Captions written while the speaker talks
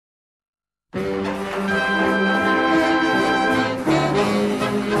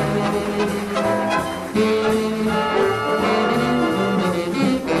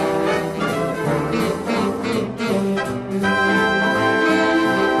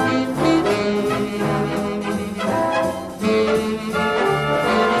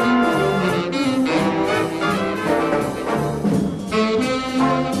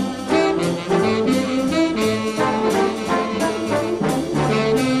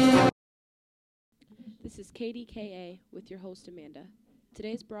This is KDKA with your host Amanda.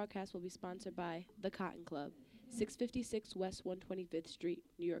 Today's broadcast will be sponsored by The Cotton Club, 656 West 125th Street,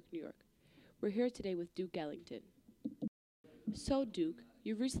 New York, New York. We're here today with Duke Ellington. So, Duke,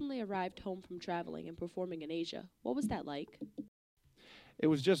 you recently arrived home from traveling and performing in Asia. What was that like? It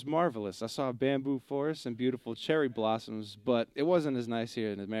was just marvelous. I saw bamboo forests and beautiful cherry blossoms, but it wasn't as nice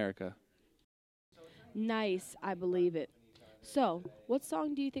here in America. Nice, I believe it. So, what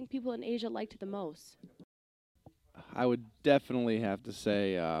song do you think people in Asia liked the most? I would definitely have to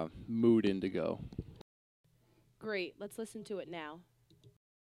say Mood Indigo. Great, let's listen to it now.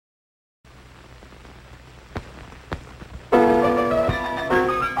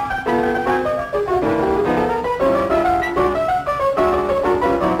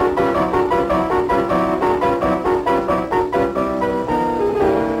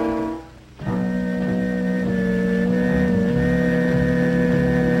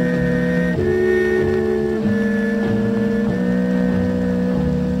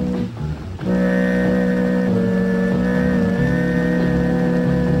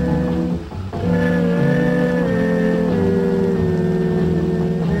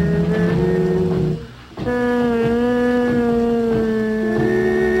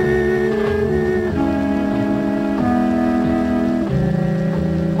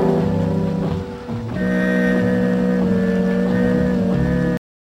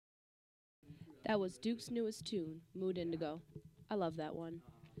 That was Duke's newest tune, Mood Indigo. I love that one.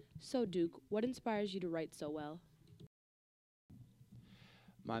 So, Duke, what inspires you to write so well?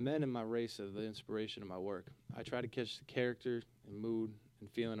 My men and my race are the inspiration of my work. I try to catch the character and mood and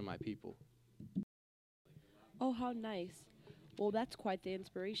feeling of my people. Oh, how nice. Well, that's quite the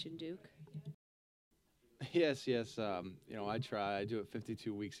inspiration, Duke. Yes, I try. I do it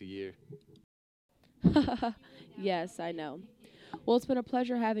 52 weeks a year. Yes, I know. Well, it's been a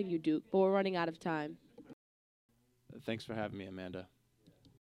pleasure having you, Duke, but we're running out of time. Thanks for having me, Amanda.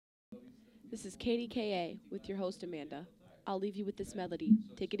 This is KDKA with your host, Amanda. I'll leave you with this melody.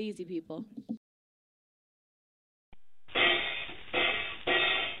 Take it easy, people.